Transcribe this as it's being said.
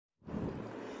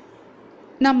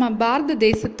நம்ம பாரத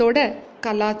தேசத்தோட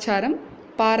கலாச்சாரம்,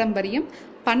 பாரம்பரியம்,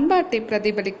 பண்பாட்டை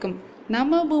பிரதிபலிக்கும்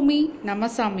நம்ம பூமி நம்ம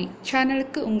சாமி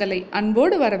சேனலுக்கு உங்களை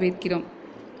அன்போடு வரவேற்கிறோம்.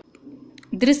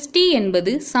 திருஷ்டி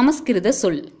என்பது சமஸ்கிருத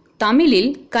சொல்.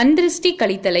 தமிழில் கண் திருஷ்டி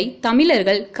கழித்தலை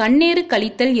தமிழர்கள் கண்ணேறு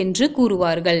கழித்தல் என்று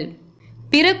கூறுவார்கள்.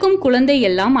 பிறக்கும் குழந்தை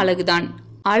எல்லாம் அழகுதான்.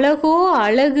 அழகோ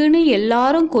அழகுன்னு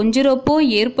எல்லாரும் கொஞ்சிறப்போ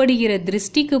ஏற்படுகிற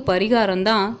திருஷ்டிக்கு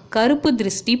பரிகாரம்தான் கருப்பு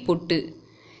திருஷ்டி பொட்டு.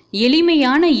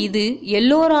 எளிமையான இது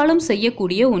எல்லோராலும்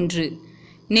செய்யக்கூடிய ஒன்று.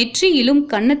 நெற்றியிலும்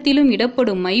கன்னத்திலும்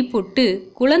இடப்படும் மை பொட்டு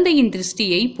குழந்தையின்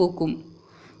திருஷ்டியை போக்கும்.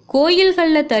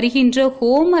 கோயில்களில் தருகின்ற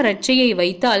ஹோம ரட்சையை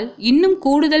வைத்தால் இன்னும்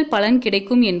கூடுதல் பலன்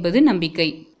கிடைக்கும் என்பது நம்பிக்கை.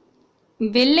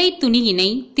 வெள்ளை துணியினை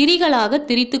திரிகளாக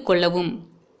திரித்து கொள்ளவும்.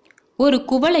 ஒரு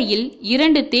குவளையில்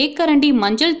 2 தேக்கரண்டி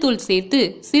மஞ்சள் தூள் சேர்த்து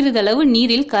சிறிதளவு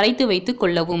நீரில் கரைத்து வைத்து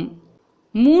கொள்ளவும்.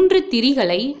 3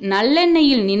 திரிகளை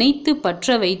நல்லெண்ணெயில் நினைத்து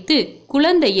பற்ற வைத்து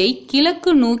குழந்தையை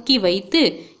கிழக்கு நோக்கி வைத்து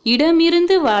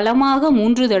இடமிருந்து வலமாக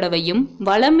 3 தடவையும்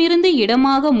வலமிருந்து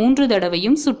இடமாக 3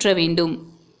 தடவையும் சுற்ற வேண்டும்.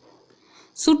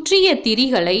 சுற்றிய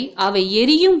திரிகளை அவை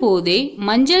எரியும் போதே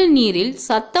மஞ்சள் நீரில்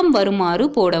சத்தம் வருமாறு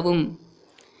போடவும்.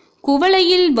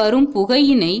 குவளையில் வரும்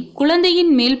புகையினை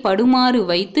குழந்தையின் மேல் படுமாறு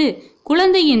வைத்து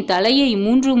குழந்தையின் தலையை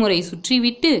 3 முறை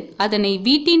சுற்றிவிட்டு அதனை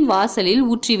வீட்டின் வாசலில்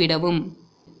ஊற்றிவிடவும்.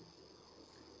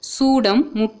 சூடம்,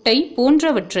 முட்டை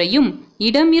போன்றவற்றையும்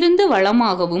இடமிருந்து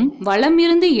வலமாகவும்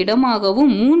வலமிருந்து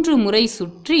இடமாகவும் 3 முறை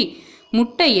சுற்றி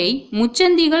முட்டையை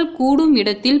முச்சந்திகள் கூடும்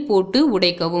இடத்தில் போட்டு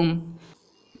உடைக்கவும்.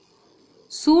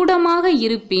 சூடமாக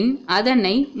இருப்பின்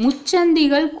அதனை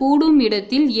முச்சந்திகள் கூடும்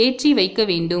இடத்தில் ஏற்றி வைக்க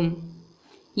வேண்டும்.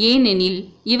 ஏனெனில்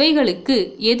இவைகளுக்கு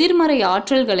எதிர்மறை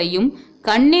ஆற்றல்களையும்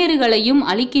கண்ணேறுகளையும்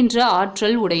அளிக்கின்ற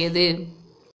ஆற்றல் உடையது.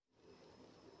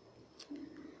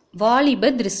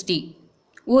 வாலிப திருஷ்டி.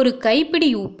 ஒரு கைப்பிடி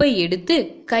உப்பை எடுத்து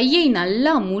கையை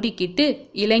நல்லா மூடிக்கிட்டு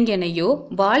இளைஞனையோ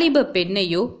வாலிப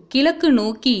பெண்ணையோ கிழக்கு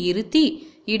நோக்கி இருத்தி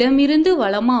இடமிருந்து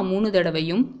வலமா 3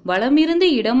 தடவையும் வலமிருந்து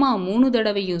இடமா 3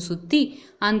 தடவையும் சுத்தி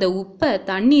அந்த உப்பை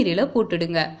தண்ணீரில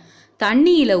போட்டுடுங்க.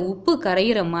 தண்ணியில உப்பு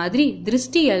கரையிற மாதிரி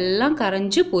திருஷ்டி எல்லாம்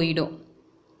கரைஞ்சு போயிடும்.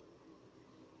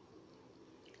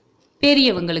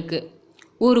 பெரியவங்களுக்கு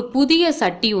ஒரு புதிய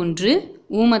சட்டி ஒன்று,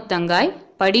 ஊமத்தங்காய்,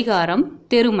 படிகாரம்,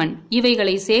 தெருமண்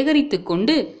இவைகளை சேகரித்து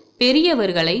கொண்டு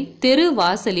பெரியவர்களை தெரு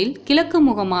வாசலில் கிழக்கு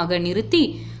முகமாக நிறுத்தி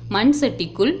மண்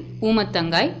சட்டிக்குள்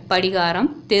ஊமத்தங்காய்,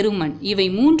 படிகாரம், தெருமண் இவை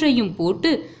 3ஐயும்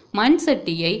போட்டு மண்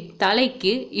சட்டியை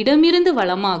தலைக்கு இடமிருந்து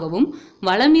வலமாகவும்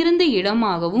வலமிருந்து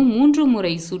இடமாகவும் 3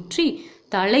 முறை சுற்றி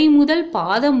தலை முதல்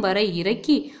பாதம் வரை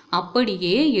இறக்கி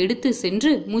அப்படியே எடுத்து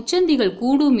சென்று முச்சந்திகள்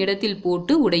கூடும் இடத்தில்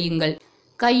போட்டு உடையுங்கள்.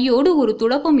 கையோடு ஒரு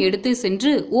துடப்பம் எடுத்து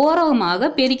சென்று ஓரமாக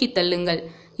பெருக்கி தள்ளுங்கள்.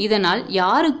 இதனால்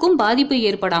யாருக்கும் பாதிப்பு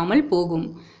ஏற்படாமல் போகும்.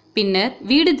 பின்னர்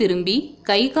வீடு திரும்பி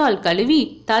கை கால் கழுவி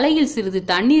தலையில் சிறிது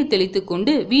தண்ணீர் தெளித்து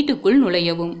கொண்டு வீட்டுக்குள்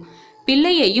நுழையவும்.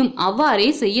 பிள்ளையையும் அவ்வாறே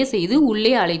செய்து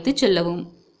உள்ளே அழைத்து செல்லவும்.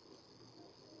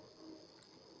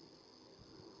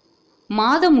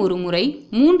 மாதம் ஒரு முறை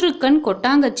 3 கண்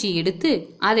கொட்டாங்கச்சி எடுத்து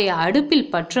அதை அடுப்பில்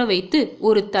பற்ற வைத்து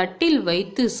ஒரு தட்டில்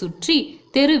வைத்து சுற்றி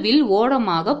தெருவில்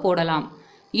ஓரமாக போடலாம்.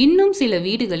 இன்னும் சில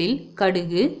வீடுகளில்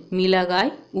கடுகு,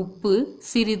 மிளகாய், உப்பு,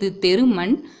 சிறிது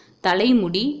தெருமண்,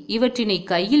 தலைமுடி இவற்றினை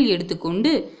கையில்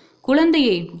எடுத்துக்கொண்டு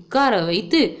குழந்தையை உட்கார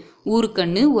வைத்து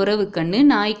ஊர்க்கண்ணு, உறவு கண்ணு,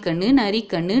 நாய்க்கண்ணு,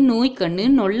 நரிக்கண்ணு, நோய்க்கண்ணு,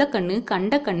 நொல்லக்கண்ணு,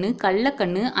 கண்டக்கண்ணு,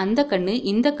 கள்ளக்கண்ணு, அந்த கண்ணு,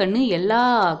 இந்த கண்ணு எல்லா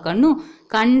கண்ணும்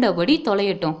கண்டபடி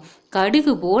தொலையட்டும்,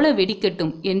 கடுகு போல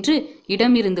வெடிக்கட்டும் என்று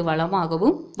இடமிருந்து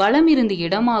வலமாகவும் வலமிருந்து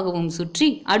இடமாகவும் சுற்றி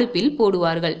அடுப்பில்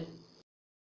போடுவார்கள்.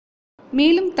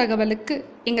 மேலும் தகவலுக்கு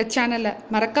எங்க சேனலை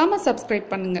மறக்காம சப்ஸ்கிரைப்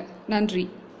பண்ணுங்க. நன்றி.